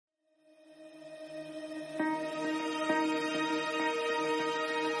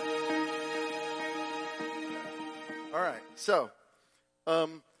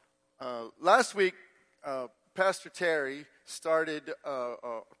Last week, Pastor Terry started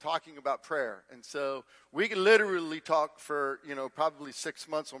talking about prayer. And so we can literally talk for, probably 6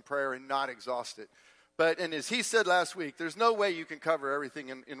 months on prayer and not exhaust it. And as he said last week, there's no way you can cover everything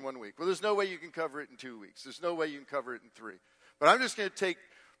in 1 week. Well, there's no way you can cover it in 2 weeks. There's no way you can cover it in 3. But I'm just going to take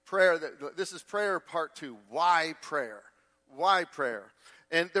prayer. This is prayer part 2. Why prayer? Why prayer?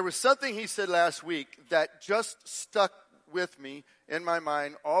 And there was something he said last week that just stuck with me in my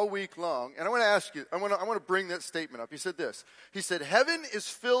mind all week long. And I want to ask you, I want to bring that statement up. He said this. He said, heaven is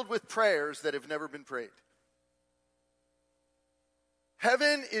filled with prayers that have never been prayed.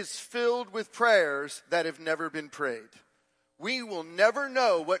 Heaven is filled with prayers that have never been prayed. We will never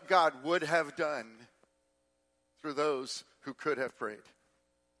know what God would have done through those who could have prayed.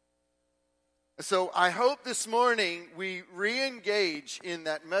 So I hope this morning we re-engage in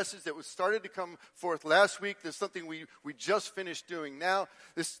that message that was started to come forth last week. There's something we just finished doing now.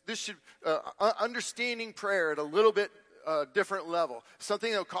 This should, understanding prayer at a little bit different level.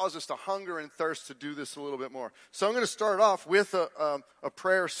 Something that will cause us to hunger and thirst to do this a little bit more. So I'm going to start off with a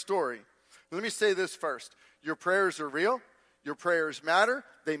prayer story. Let me say this first. Your prayers are real. Your prayers matter.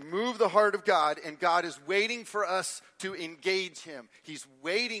 They move the heart of God, and God is waiting for us to engage Him. He's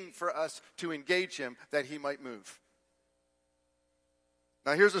waiting for us to engage Him that He might move.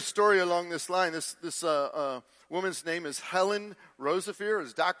 Now, here's a story along this line. This woman's name is Helen Roseveare.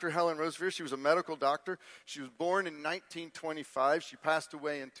 It's Dr. Helen Roseveare. She was a medical doctor. She was born in 1925. She passed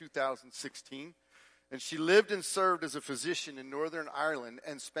away in 2016. And she lived and served as a physician in Northern Ireland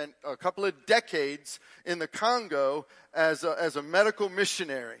and spent a couple of decades in the Congo as a medical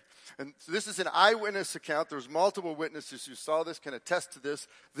missionary. And so this is an eyewitness account. There's multiple witnesses who saw this, can attest to this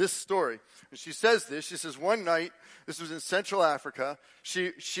story. And she says this. She says, one night, this was in Central Africa,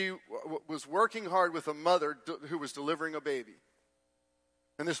 she was working hard with a mother who was delivering a baby.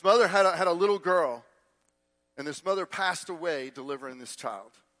 And this mother had a little girl. And this mother passed away delivering this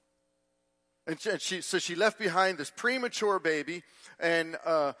child. And she left behind this premature baby and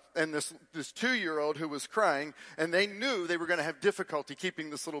this 2-year-old who was crying, and they knew they were going to have difficulty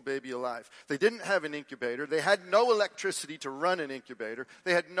keeping this little baby alive. They didn't have an incubator. They had no electricity to run an incubator.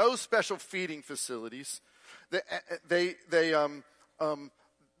 They had no special feeding facilities. They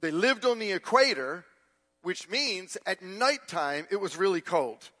lived on the equator, which means at nighttime it was really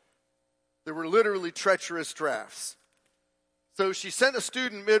cold. There were literally treacherous drafts. So she sent a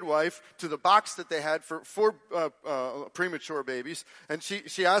student midwife to the box that they had for premature babies, and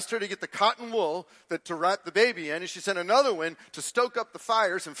she asked her to get the cotton wool to wrap the baby in, and she sent another one to stoke up the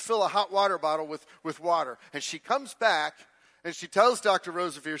fires and fill a hot water bottle with water. And she comes back, and she tells Dr.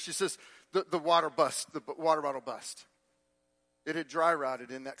 Roseveare, she says, the water bottle bust. It had dry rotted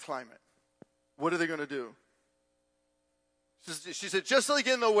in that climate. What are they going to do? She said, just like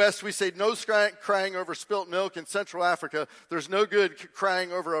in the West, we say no crying over spilt milk. In Central Africa, there's no good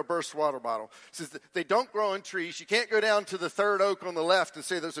crying over a burst water bottle. She says, they don't grow on trees. You can't go down to the third oak on the left and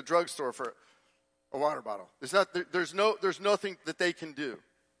say there's a drugstore for a water bottle. There's nothing that they can do.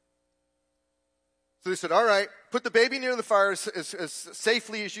 So they said, all right, put the baby near the fire as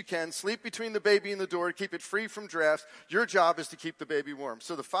safely as you can. Sleep between the baby and the door. Keep it free from drafts. Your job is to keep the baby warm.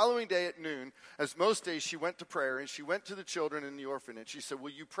 So the following day at noon, as most days, she went to prayer, and she went to the children in the orphanage. She said,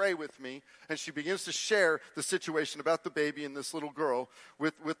 will you pray with me? And she begins to share the situation about the baby and this little girl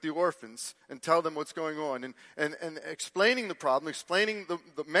with the orphans and tell them what's going on. And explaining the problem, explaining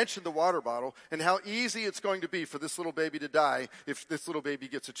mention the water bottle, and how easy it's going to be for this little baby to die if this little baby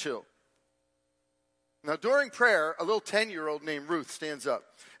gets a chill. Now, during prayer, a little 10-year-old named Ruth stands up,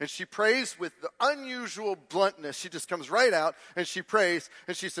 and she prays with the unusual bluntness. She just comes right out, and she prays,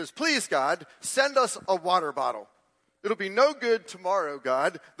 and she says, please, God, send us a water bottle. It'll be no good tomorrow,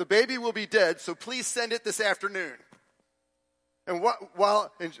 God. The baby will be dead, so please send it this afternoon. And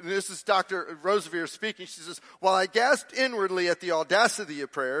and this is Dr. Roseveare speaking, she says, while I gasped inwardly at the audacity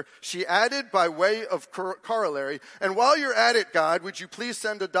of prayer, she added by way of corollary, and while you're at it, God, would you please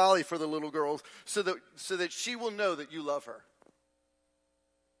send a dolly for the little girl so that she will know that you love her?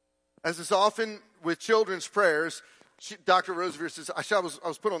 As is often with children's prayers, Dr. Roseveare says, I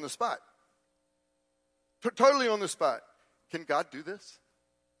was put on the spot. Totally on the spot. Can God do this?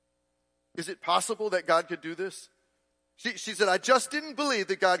 Is it possible that God could do this? She said, I just didn't believe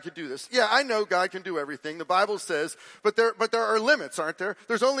that God could do this. Yeah, I know God can do everything. The Bible says, but there are limits, aren't there?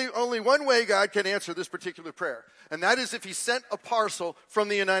 There's only one way God can answer this particular prayer, and that is if He sent a parcel from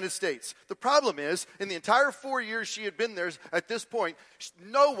the United States. The problem is, in the entire 4 years she had been there at this point,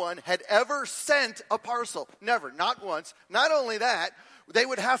 no one had ever sent a parcel. Never, not once. Not only that, They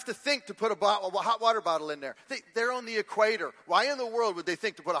would have to think to put a hot water bottle in there. They're on the equator. Why in the world would they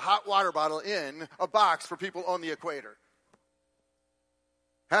think to put a hot water bottle in a box for people on the equator?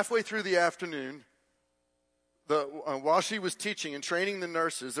 Halfway through the afternoon, while she was teaching and training the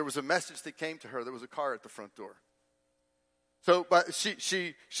nurses, there was a message that came to her. There was a car at the front door. So but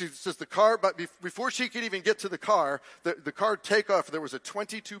she says the car, but before she could even get to the car take off, there was a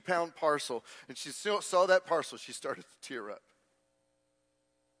 22-pound parcel. And she saw that parcel. She started to tear up.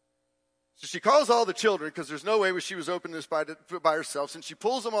 So she calls all the children, because there's no way she was opening this by herself. And she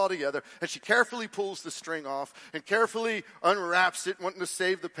pulls them all together, and she carefully pulls the string off and carefully unwraps it, wanting to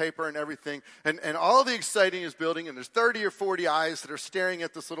save the paper and everything. And all the exciting is building, and there's 30 or 40 eyes that are staring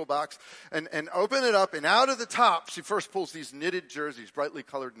at this little box. And open it up, and out of the top, she first pulls these knitted jerseys, brightly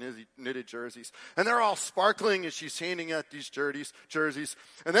colored knitted jerseys. And they're all sparkling as she's handing out these jerseys.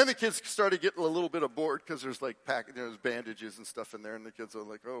 And then the kids started getting a little bit bored, because there's like there's bandages and stuff in there, and the kids are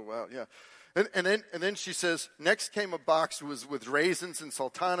like, oh, wow, yeah. And then she says, next came a box with raisins and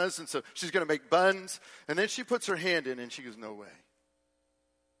sultanas, and so she's going to make buns. And then she puts her hand in, and she goes, no way.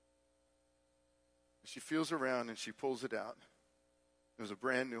 She feels around, and she pulls it out. It was a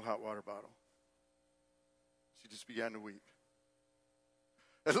brand new hot water bottle. She just began to weep.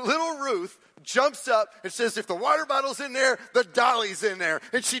 And little Ruth jumps up and says, if the water bottle's in there, the dolly's in there.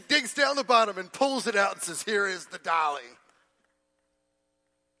 And she digs down the bottom and pulls it out and says, here is the dolly.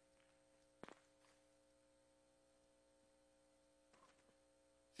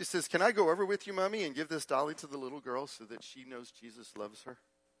 She says, can I go over with you, Mommy, and give this dolly to the little girl so that she knows Jesus loves her?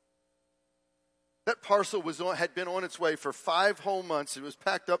 That parcel had been on its way for 5 whole months. It was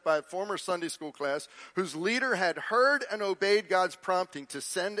packed up by a former Sunday school class whose leader had heard and obeyed God's prompting to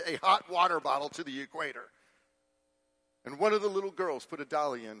send a hot water bottle to the equator. And one of the little girls put a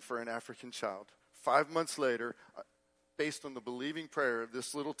dolly in for an African child. 5 months later, based on the believing prayer of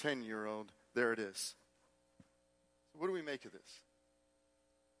this little 10-year-old, there it is. What do we make of this?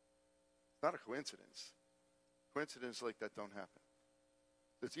 It's not a coincidence. Coincidences like that don't happen.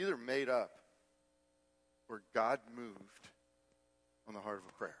 It's either made up or God moved on the heart of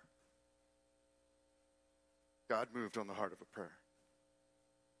a prayer. God moved on the heart of a prayer.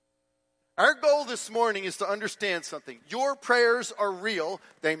 Our goal this morning is to understand something. Your prayers are real.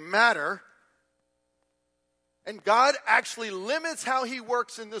 They matter. And God actually limits how he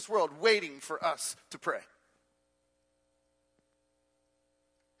works in this world, waiting for us to pray.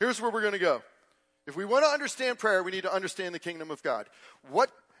 Here's where we're going to go. If we want to understand prayer, we need to understand the kingdom of God. If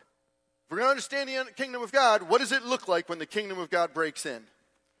we're going to understand the kingdom of God, what does it look like when the kingdom of God breaks in?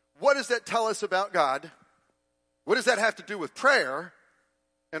 What does that tell us about God? What does that have to do with prayer?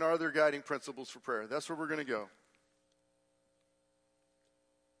 And are there guiding principles for prayer? That's where we're going to go.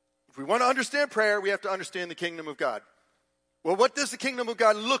 If we want to understand prayer, we have to understand the kingdom of God. Well, what does the kingdom of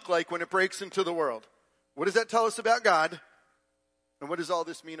God look like when it breaks into the world? What does that tell us about God? And what does all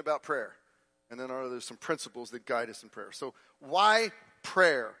this mean about prayer? And then are there some principles that guide us in prayer? So why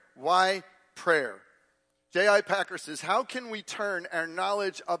prayer? Why prayer? J.I. Packer says, how can we turn our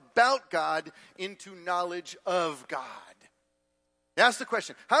knowledge about God into knowledge of God? He asks the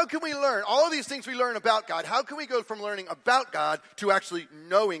question, how can we learn all of these things we learn about God? How can we go from learning about God to actually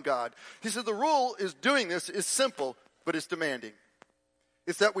knowing God? He said the rule is doing this is simple, but it's demanding.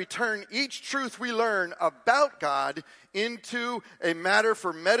 It's that we turn each truth we learn about God into a matter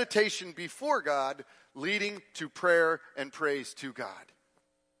for meditation before God, leading to prayer and praise to God.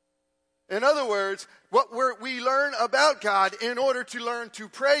 In other words, we learn about God in order to learn to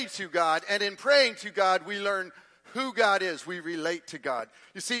pray to God. And in praying to God, we learn who God is. We relate to God.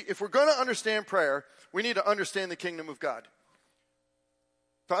 You see, if we're going to understand prayer, we need to understand the kingdom of God.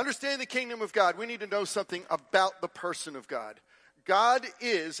 To understand the kingdom of God, we need to know something about the person of God. God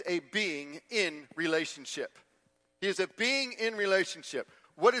is a being in relationship. He is a being in relationship.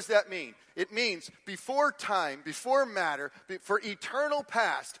 What does that mean? It means before time, before matter, for eternal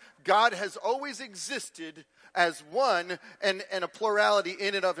past, God has always existed as one and a plurality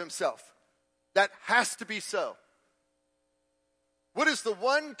in and of himself. That has to be so. What is the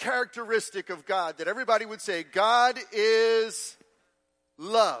one characteristic of God that everybody would say? God is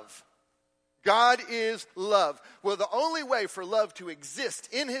love. God is love. Well, the only way for love to exist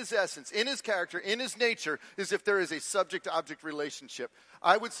in his essence, in his character, in his nature, is if there is a subject-object relationship.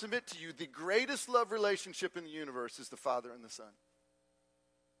 I would submit to you the greatest love relationship in the universe is the Father and the Son.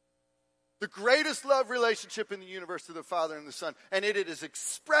 The greatest love relationship in the universe is the Father and the Son. And it is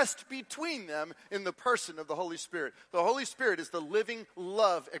expressed between them in the person of the Holy Spirit. The Holy Spirit is the living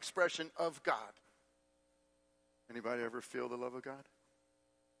love expression of God. Anybody ever feel the love of God?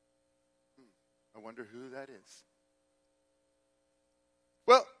 I wonder who that is.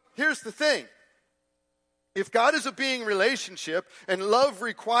 here's the thing. If God is a being relationship and love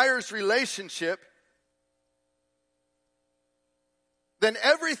requires relationship, then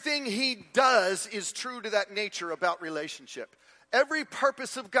everything he does is true to that nature about relationship. Every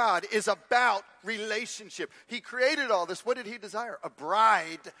purpose of God is about relationship. He created all this. What did he desire? A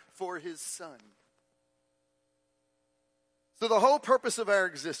bride for his son. So the whole purpose of our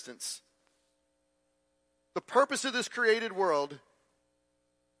existence, the purpose of this created world,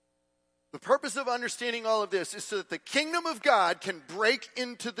 the purpose of understanding all of this is so that the kingdom of God can break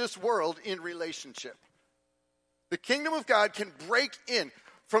into this world in relationship. The kingdom of God can break in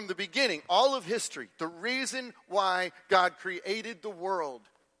from the beginning, all of history. The reason why God created the world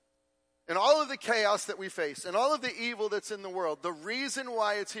and all of the chaos that we face and all of the evil that's in the world, the reason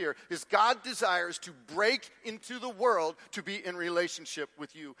why it's here is God desires to break into the world to be in relationship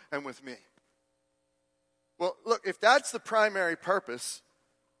with you and with me. Well, look, if that's the primary purpose,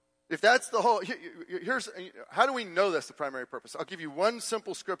 if that's the whole, here's, how do we know that's the primary purpose? I'll give you one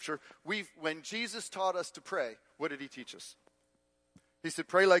simple scripture. When Jesus taught us to pray, what did he teach us? He said,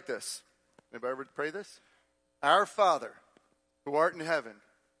 pray like this. Anybody ever pray this? Our Father, who art in heaven,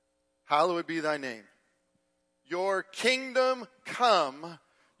 hallowed be thy name. Your kingdom come,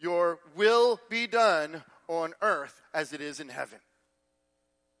 your will be done on earth as it is in heaven.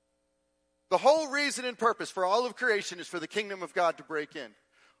 The whole reason and purpose for all of creation is for the kingdom of God to break in.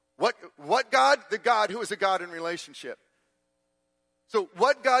 What God? The God who is a God in relationship. So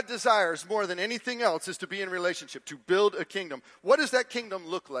what God desires more than anything else is to be in relationship, to build a kingdom. What does that kingdom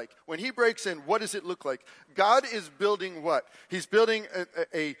look like? When he breaks in, what does it look like? God is building what? He's building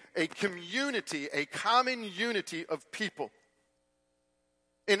a community, a common unity of people.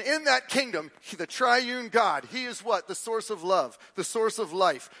 And in that kingdom, the triune God, he is what? The source of love, the source of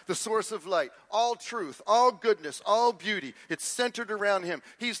life, the source of light, all truth, all goodness, all beauty. It's centered around him.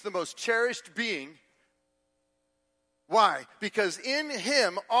 He's the most cherished being. Why? Because in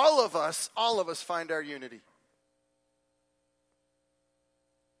him, all of us find our unity.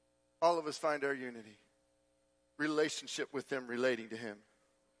 All of us find our unity. Relationship with him, relating to him.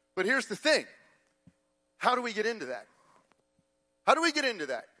 But here's the thing. How do we get into that? How do we get into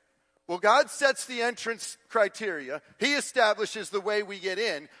that? Well, God sets the entrance criteria. He establishes the way we get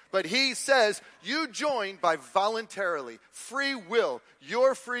in. But he says, you join by voluntarily. Free will.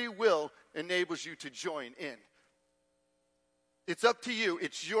 Your free will enables you to join in. It's up to you.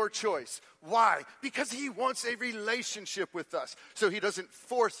 It's your choice. Why? Because he wants a relationship with us. So he doesn't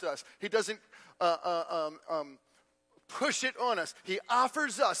force us. He doesn't push it on us. He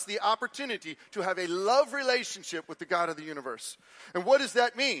offers us the opportunity to have a love relationship with the God of the universe. And what does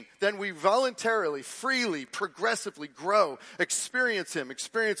that mean? Then we voluntarily, freely, progressively grow, experience him,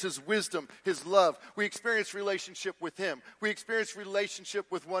 experience his wisdom, his love. We experience relationship with him. We experience relationship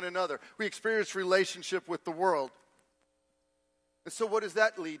with one another. We experience relationship with the world. And so what does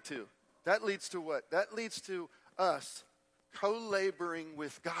that lead to? That leads to what? That leads to us co-laboring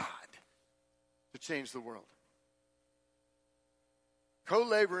with God to change the world.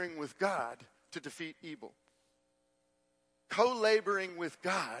 Co-laboring with God to defeat evil. Co-laboring with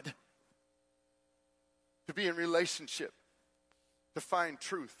God to be in relationship, to find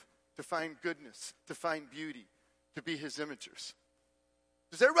truth, to find goodness, to find beauty, to be his imagers.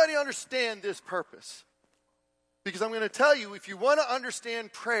 Does everybody understand this purpose? Because I'm going to tell you, if you want to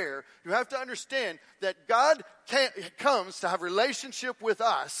understand prayer, you have to understand that God comes to have relationship with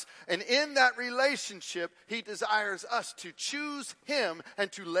us. And in that relationship, he desires us to choose him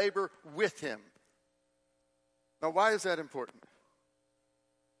and to labor with him. Now, why is that important?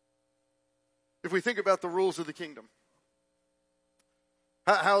 If we think about the rules of the kingdom,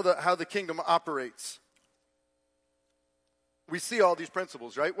 how the kingdom operates, we see all these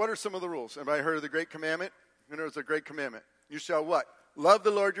principles, right? What are some of the rules? Everybody heard of the Great Commandment? You know, it's a great commandment. You shall what? Love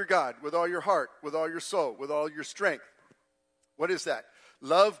the Lord your God with all your heart, with all your soul, with all your strength. What is that?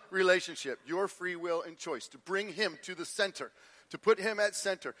 Love relationship, your free will and choice, to bring him to the center, to put him at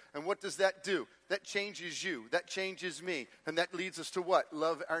center. And what does that do? That changes you. That changes me. And that leads us to what?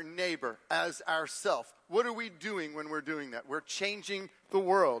 Love our neighbor as ourself. What are we doing when we're doing that? We're changing the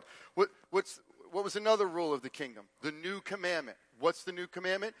world. What was another rule of the kingdom? The new commandment. What's the new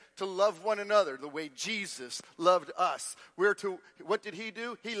commandment? To love one another the way Jesus loved us. What did he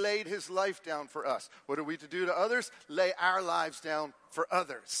do? He laid his life down for us. What are we to do to others? Lay our lives down for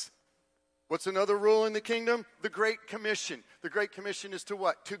others. What's another rule in the kingdom? The Great Commission. The Great Commission is to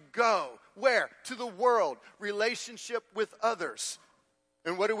what? To go. Where? To the world. Relationship with others.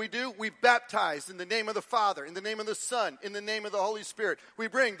 And what do? We baptize in the name of the Father, in the name of the Son, in the name of the Holy Spirit. We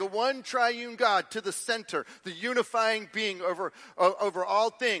bring the one triune God to the center, the unifying being over all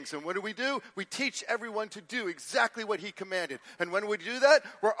things. And what do? We teach everyone to do exactly what he commanded. And when we do that,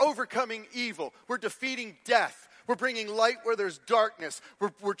 we're overcoming evil. We're defeating death. We're bringing light where there's darkness.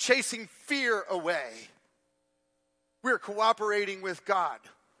 We're chasing fear away. We're cooperating with God.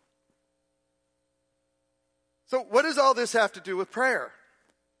 So what does all this have to do with prayer?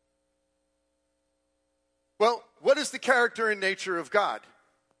 Well, what is the character and nature of God?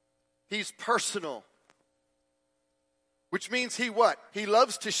 He's personal. Which means he what? He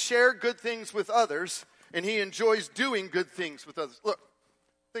loves to share good things with others, and he enjoys doing good things with others. Look,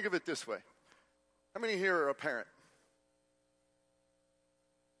 think of it this way. How many here are a parent?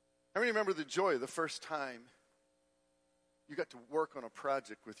 How many remember the joy of the first time you got to work on a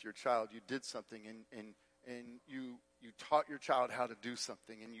project with your child? You did something, and you taught your child how to do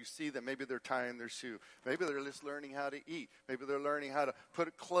something, and you see that maybe they're tying their shoe. Maybe they're just learning how to eat. Maybe they're learning how to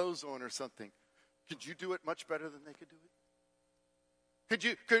put clothes on or something. Could you do it much better than they could do it?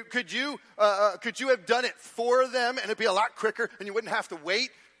 Could you have done it for them and it'd be a lot quicker and you wouldn't have to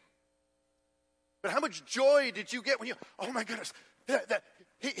wait? But how much joy did you get when oh my goodness,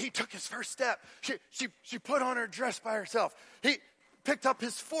 he took his first step. She put on her dress by herself. He picked up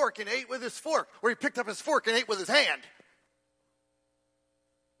his fork and ate with his fork, or he picked up his fork and ate with his hand.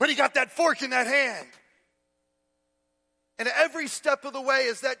 But he got that fork in that hand. And every step of the way,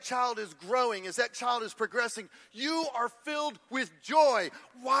 as that child is growing, as that child is progressing, you are filled with joy.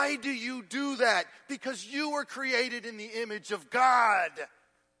 Why do you do that? Because you were created in the image of God.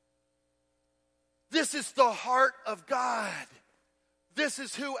 This is the heart of God. This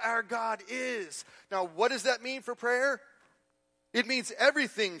is who our God is. Now, what does that mean for prayer? It means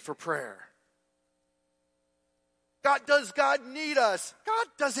everything for prayer. Does God need us? God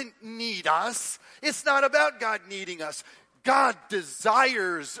doesn't need us. It's not about God needing us. God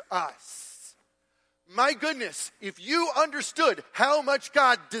desires us. My goodness, if you understood how much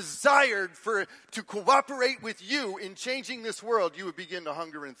God desired to cooperate with you in changing this world, you would begin to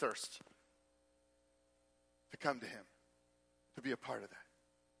hunger and thirst to come to him, to be a part of that.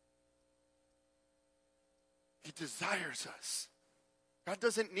 He desires us. God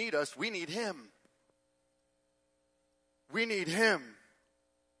doesn't need us. We need him. We need him.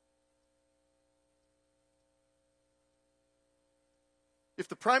 If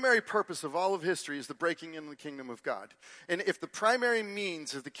the primary purpose of all of history is the breaking in the kingdom of God, and if the primary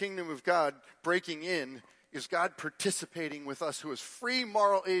means of the kingdom of God breaking in is God participating with us who is free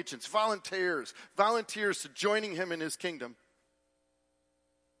moral agents, volunteers to joining him in his kingdom,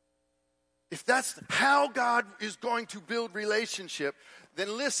 if that's how God is going to build relationship,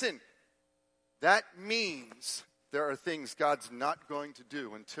 then listen, that means there are things God's not going to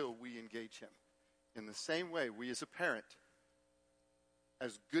do until we engage him. In the same way, we as a parent,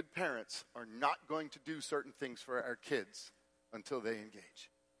 as good parents, are not going to do certain things for our kids until they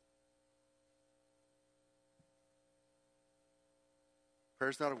engage.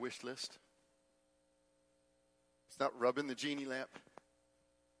 Prayer's not a wish list. It's not rubbing the genie lamp.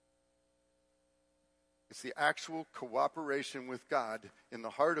 It's the actual cooperation with God in the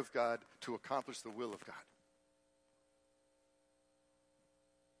heart of God to accomplish the will of God.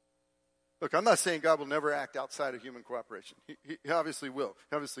 Look, I'm not saying God will never act outside of human cooperation. He obviously will.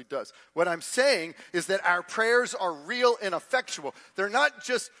 He obviously does. What I'm saying is that our prayers are real and effectual. They're not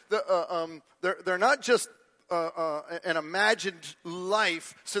just an imagined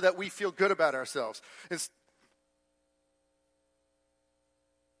life so that we feel good about ourselves. I'm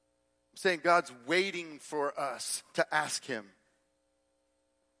saying God's waiting for us to ask him.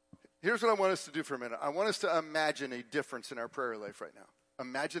 Here's what I want us to do for a minute. I want us to imagine a difference in our prayer life right now.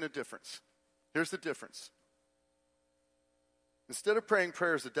 Imagine a difference. Here's the difference. Instead of praying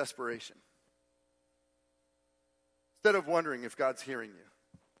prayers of desperation, instead of wondering if God's hearing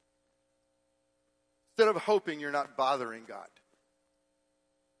you, instead of hoping you're not bothering God,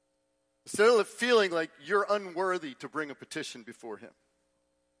 instead of feeling like you're unworthy to bring a petition before him,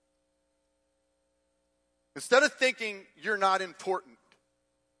 instead of thinking you're not important,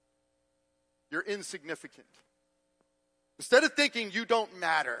 you're insignificant, instead of thinking you don't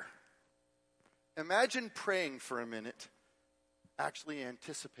matter, imagine praying for a minute, actually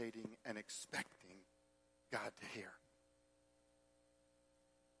anticipating and expecting God to hear.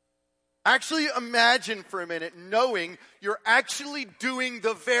 Actually imagine for a minute knowing you're actually doing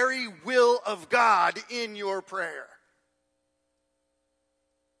the very will of God in your prayer.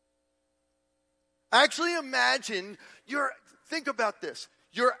 Actually imagine think about this.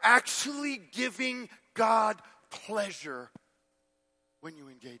 You're actually giving God pleasure when you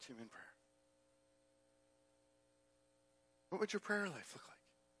engage him in prayer? What would your prayer life look like?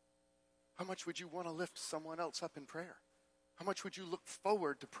 How much would you want to lift someone else up in prayer? How much would you look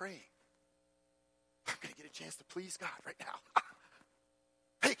forward to praying? I'm going to get a chance to please God right now.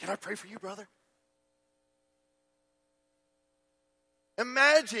 Hey, can I pray for you, brother?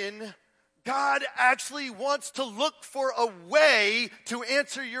 Imagine God actually wants to look for a way to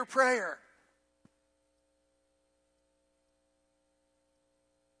answer your prayer.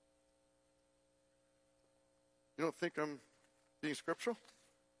 You don't think I'm being scriptural?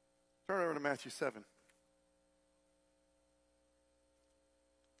 Turn over to Matthew 7.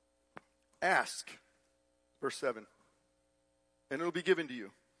 Ask, verse 7, and it'll be given to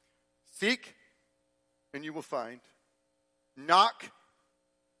you. Seek, and you will find. Knock,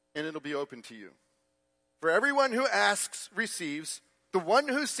 and it'll be open to you. For everyone who asks receives, the one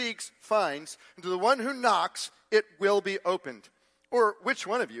who seeks finds, and to the one who knocks it will be opened. Or which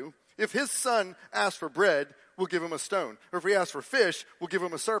one of you, if his son asks for bread, will give him a stone? Or if he asks for fish, will give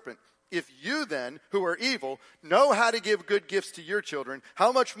him a serpent? If you then, who are evil, know how to give good gifts to your children,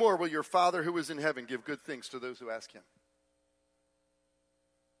 how much more will your Father who is in heaven give good things to those who ask him?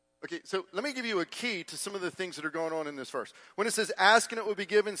 Okay, so let me give you a key to some of the things that are going on in this verse. When it says, ask and it will be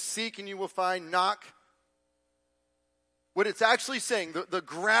given, seek and you will find, knock, what it's actually saying, the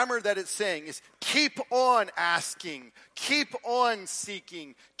grammar that it's saying is keep on asking, keep on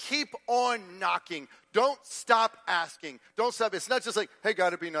seeking, keep on knocking. Don't stop asking. Don't stop. It's not just like, hey, God,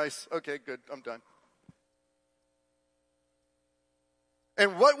 it'd be nice. Okay, good, I'm done.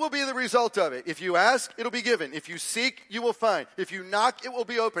 And what will be the result of it? If you ask, it'll be given. If you seek, you will find. If you knock, it will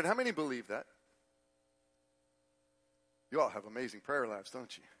be open. How many believe that? You all have amazing prayer lives,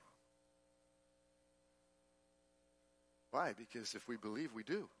 don't you? Why? Because if we believe, we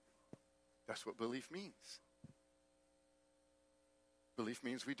do. That's what belief means. Belief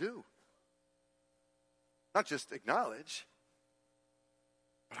means we do. Not just acknowledge,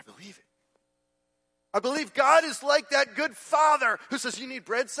 but I believe it. I believe God is like that good father who says, you need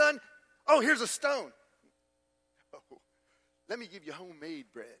bread, son? Oh, here's a stone. Oh, let me give you homemade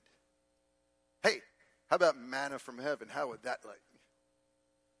bread. Hey, how about manna from heaven? How would that like?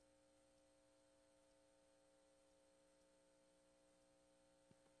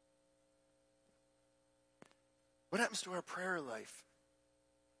 What happens to our prayer life?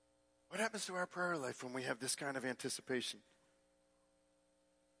 What happens to our prayer life when we have this kind of anticipation?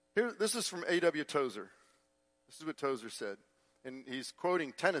 Here, this is from A.W. Tozer. This is what Tozer said. And he's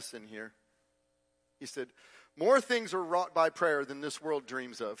quoting Tennyson here. He said, more things are wrought by prayer than this world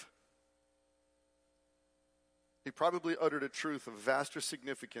dreams of. He probably uttered a truth of vaster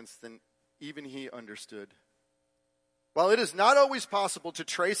significance than even he understood. While it is not always possible to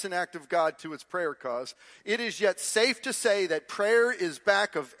trace an act of God to its prayer cause, it is yet safe to say that prayer is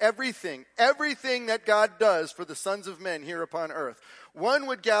back of everything that God does for the sons of men here upon earth. One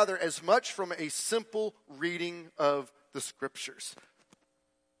would gather as much from a simple reading of the scriptures.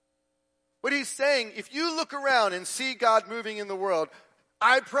 What he's saying, if you look around and see God moving in the world,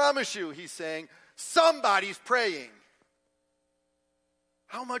 I promise you, he's saying, somebody's praying.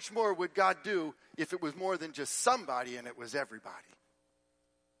 How much more would God do if it was more than just somebody and it was everybody?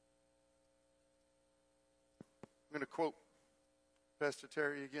 I'm going to quote Pastor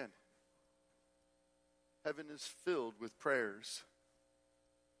Terry again. Heaven is filled with prayers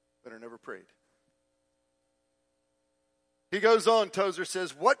that are never prayed. He goes on, Tozer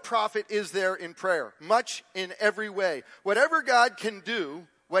says, what profit is there in prayer? Much in every way. Whatever God can do,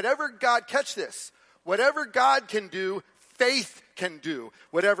 catch this, whatever God can do, faith can do.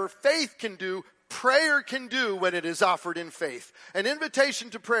 Whatever faith can do, prayer can do when it is offered in faith. An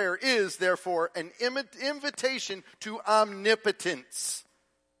invitation to prayer is, therefore, an invitation to omnipotence.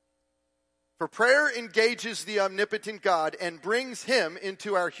 For prayer engages the omnipotent God and brings him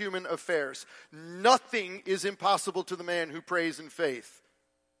into our human affairs. Nothing is impossible to the man who prays in faith,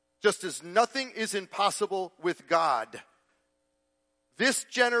 just as nothing is impossible with God. This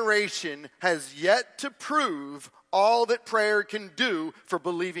generation has yet to prove all that prayer can do for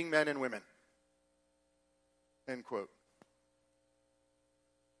believing men and women. End quote.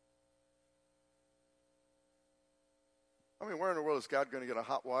 I mean, where in the world is God going to get a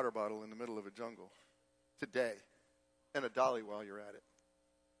hot water bottle in the middle of a jungle today and a dolly while you're at it?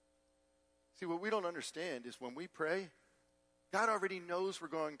 See, what we don't understand is when we pray, God already knows we're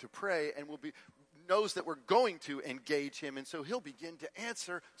going to pray and knows that we're going to engage him, and so he'll begin to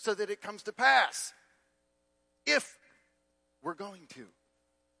answer so that it comes to pass. If we're going to.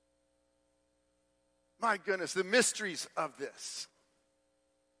 My goodness, the mysteries of this.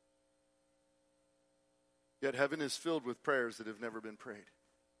 Yet heaven is filled with prayers that have never been prayed.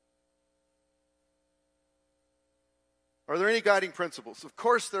 Are there any guiding principles? Of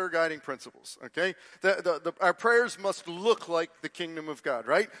course there are guiding principles, okay? Our prayers must look like the kingdom of God,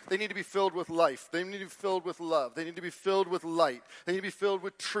 right? They need to be filled with life. They need to be filled with love. They need to be filled with light. They need to be filled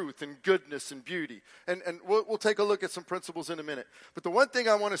with truth and goodness and beauty. And we'll take a look at some principles in a minute. But the one thing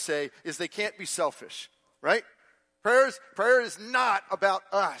I want to say is they can't be selfish, right? Prayer is not about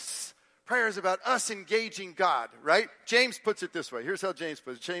us. Prayer is about us engaging God, right? James puts it this way. Here's how James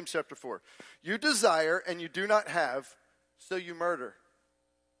puts it. James chapter 4. You desire and you do not have, so you murder.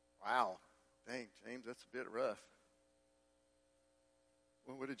 Wow. Dang, James, that's a bit rough.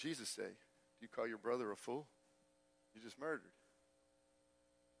 Well, what did Jesus say? Do you call your brother a fool? You just murdered.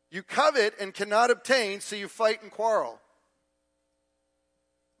 You covet and cannot obtain, so you fight and quarrel.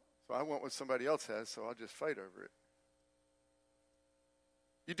 So I want what somebody else has, so I'll just fight over it.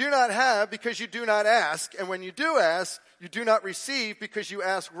 You do not have because you do not ask, and when you do ask, you do not receive because you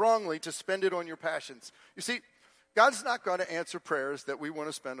ask wrongly to spend it on your passions. You see, God's not going to answer prayers that we want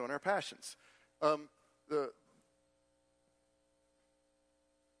to spend on our passions. Many of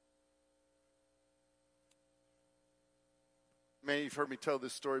you have heard me tell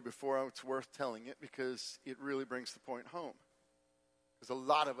this story before. It's worth telling it because it really brings the point home. Because a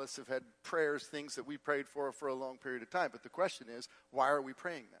lot of us have had prayers, things that we prayed for a long period of time. But the question is, why are we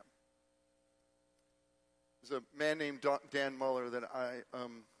praying them? There's a man named Dan Muller that a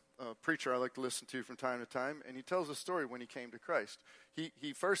preacher I like to listen to from time to time, and he tells a story when he came to Christ.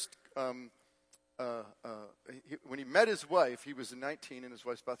 He first, when he met his wife, he was 19, and his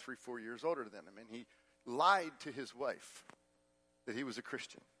wife's about 3-4 years older than him, and he lied to his wife that he was a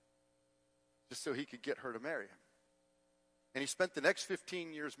Christian, just so he could get her to marry him. And he spent the next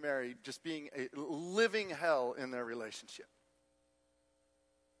 15 years married, just being a living hell in their relationship.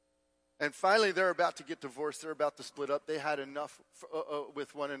 And finally, they're about to get divorced. They're about to split up. They had enough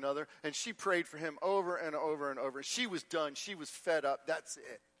with one another. And she prayed for him over and over and over. She was done. She was fed up. That's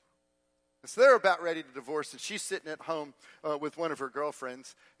it. And so they're about ready to divorce. And she's sitting at home with one of her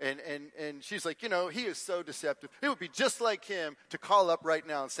girlfriends. And she's like, he is so deceptive. It would be just like him to call up right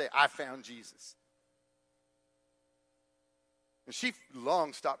now and say, I found Jesus. And she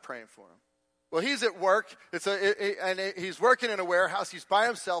long stopped praying for him. Well, he's at work, he's working in a warehouse. He's by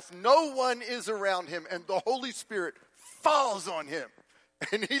himself. No one is around him, and the Holy Spirit falls on him.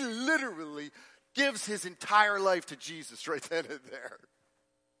 And he literally gives his entire life to Jesus right then and there.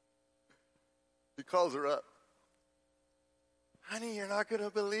 He calls her up. Honey, you're not going to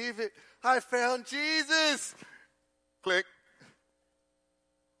believe it. I found Jesus. Click.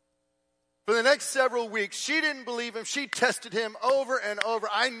 For the next several weeks, she didn't believe him. She tested him over and over.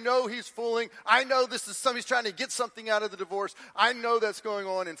 I know he's fooling. I know he's trying to get something out of the divorce. I know that's going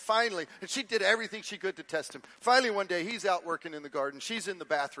on. And finally, and she did everything she could to test him. Finally, one day, he's out working in the garden. She's in the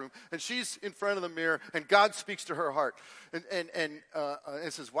bathroom, and she's in front of the mirror, and God speaks to her heart and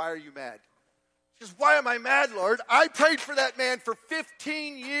says, why are you mad? She says, why am I mad, Lord? I prayed for that man for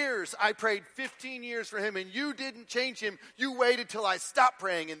 15 years. I prayed 15 years for him, and you didn't change him. You waited till I stopped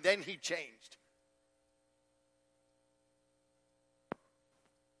praying, and then he changed.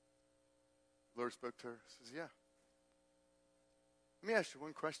 The Lord spoke to her. He says, yeah. Let me ask you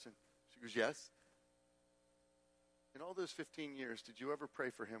one question. She goes, yes. In all those 15 years, did you ever pray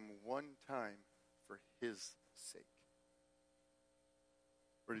for him one time for his sake?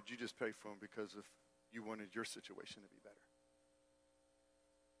 Or did you just pray for him because you wanted your situation to be better?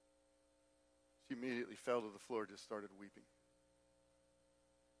 She immediately fell to the floor, just started weeping.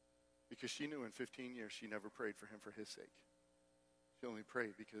 Because she knew in 15 years she never prayed for him for his sake. She only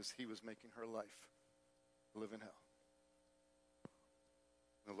prayed because he was making her life live in hell.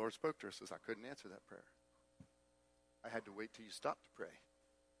 And the Lord spoke to her and says, I couldn't answer that prayer. I had to wait till you stopped to pray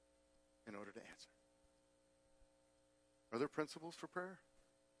in order to answer. Are there principles for prayer?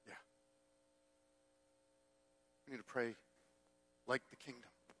 Yeah. We need to pray like the kingdom.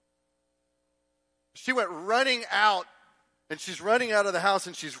 She went running out, and she's running out of the house,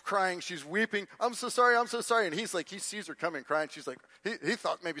 and she's crying, she's weeping. I'm so sorry, I'm so sorry. And he sees her coming crying. She's like, he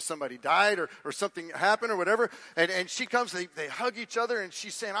thought maybe somebody died or something happened or whatever. And she comes, they hug each other, and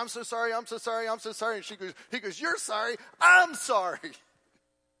she's saying, I'm so sorry, I'm so sorry, I'm so sorry. And he goes, you're sorry, I'm sorry.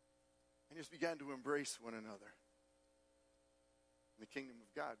 And just began to embrace one another. The kingdom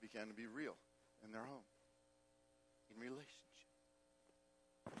of God began to be real in their home, in relationship.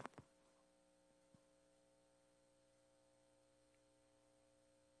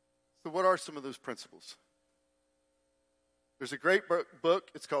 So what are some of those principles? There's a great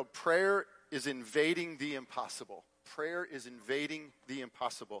book. It's called Prayer is Invading the Impossible. Prayer is Invading the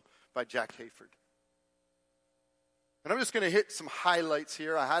Impossible by Jack Hayford. And I'm just going to hit some highlights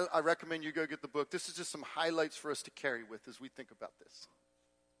here. I recommend you go get the book. This is just some highlights for us to carry with as we think about this.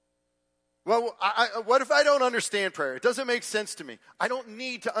 Well, what if I don't understand prayer? It doesn't make sense to me. I don't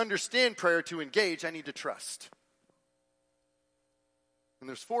need to understand prayer to engage. I need to trust. And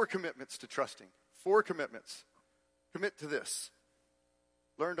there's 4 commitments to trusting. 4 commitments. Commit to this.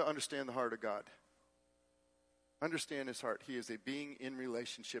 Learn to understand the heart of God. Understand his heart. He is a being in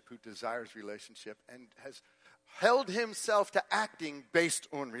relationship who desires relationship and has held himself to acting based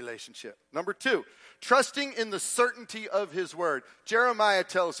on relationship. Number 2, trusting in the certainty of his word. Jeremiah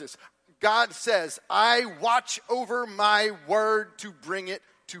tells us, God says, I watch over my word to bring it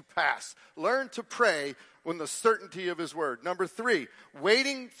to pass. Learn to pray on the certainty of his word. Number 3,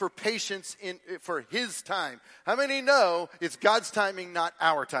 waiting for patience for his time. How many know it's God's timing, not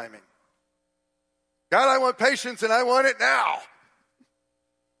our timing? God, I want patience and I want it now.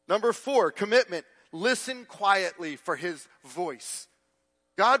 Number 4, commitment. Listen quietly for his voice.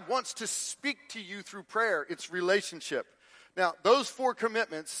 God wants to speak to you through prayer. It's relationship. Now, those 4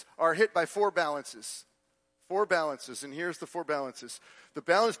 commitments are hit by 4 balances. 4 balances, and here's the 4 balances. The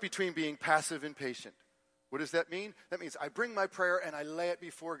balance between being passive and patient. What does that mean? That means I bring my prayer and I lay it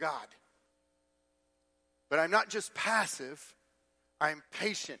before God. But I'm not just passive, I'm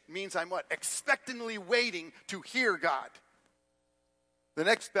patient. Means I'm what? Expectantly waiting to hear God. The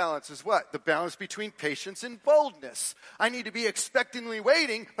next balance is what? The balance between patience and boldness. I need to be expectantly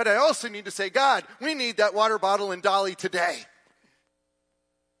waiting, but I also need to say, God, we need that water bottle and dolly today.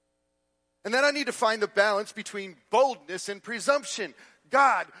 And then I need to find the balance between boldness and presumption.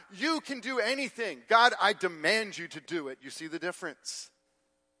 God, you can do anything. God, I demand you to do it. You see the difference?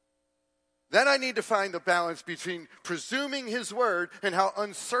 Then I need to find the balance between presuming his word and how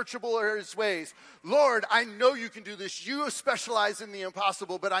unsearchable are his ways. Lord, I know you can do this. You specialize in the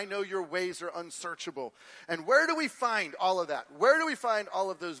impossible, but I know your ways are unsearchable. And where do we find all of that? Where do we find all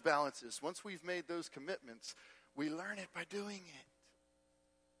of those balances? Once we've made those commitments, we learn it by doing it.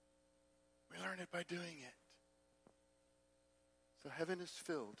 We learn it by doing it. So heaven is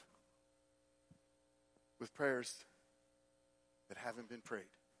filled with prayers that haven't been prayed.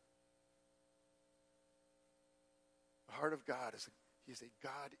 The heart of God he's a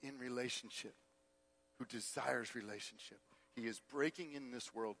God in relationship who desires relationship. He is breaking in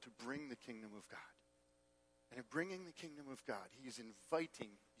this world to bring the kingdom of God. And in bringing the kingdom of God, he is inviting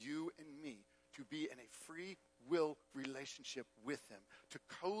you and me to be in a free will relationship with him, to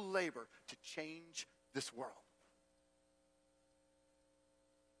co-labor to change this world.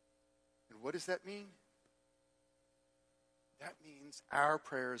 And what does that mean? That means our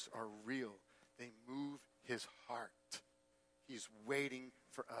prayers are real. They move his heart. He's waiting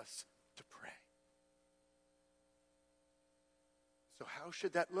for us to pray. So how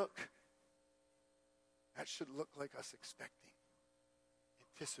should that look? That should look like us expecting,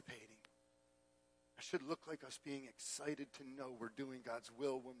 anticipating. That should look like us being excited to know we're doing God's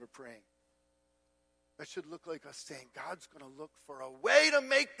will when we're praying. That should look like us saying, God's going to look for a way to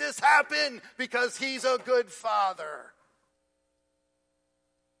make this happen because he's a good father.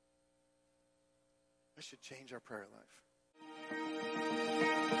 That should change our prayer life.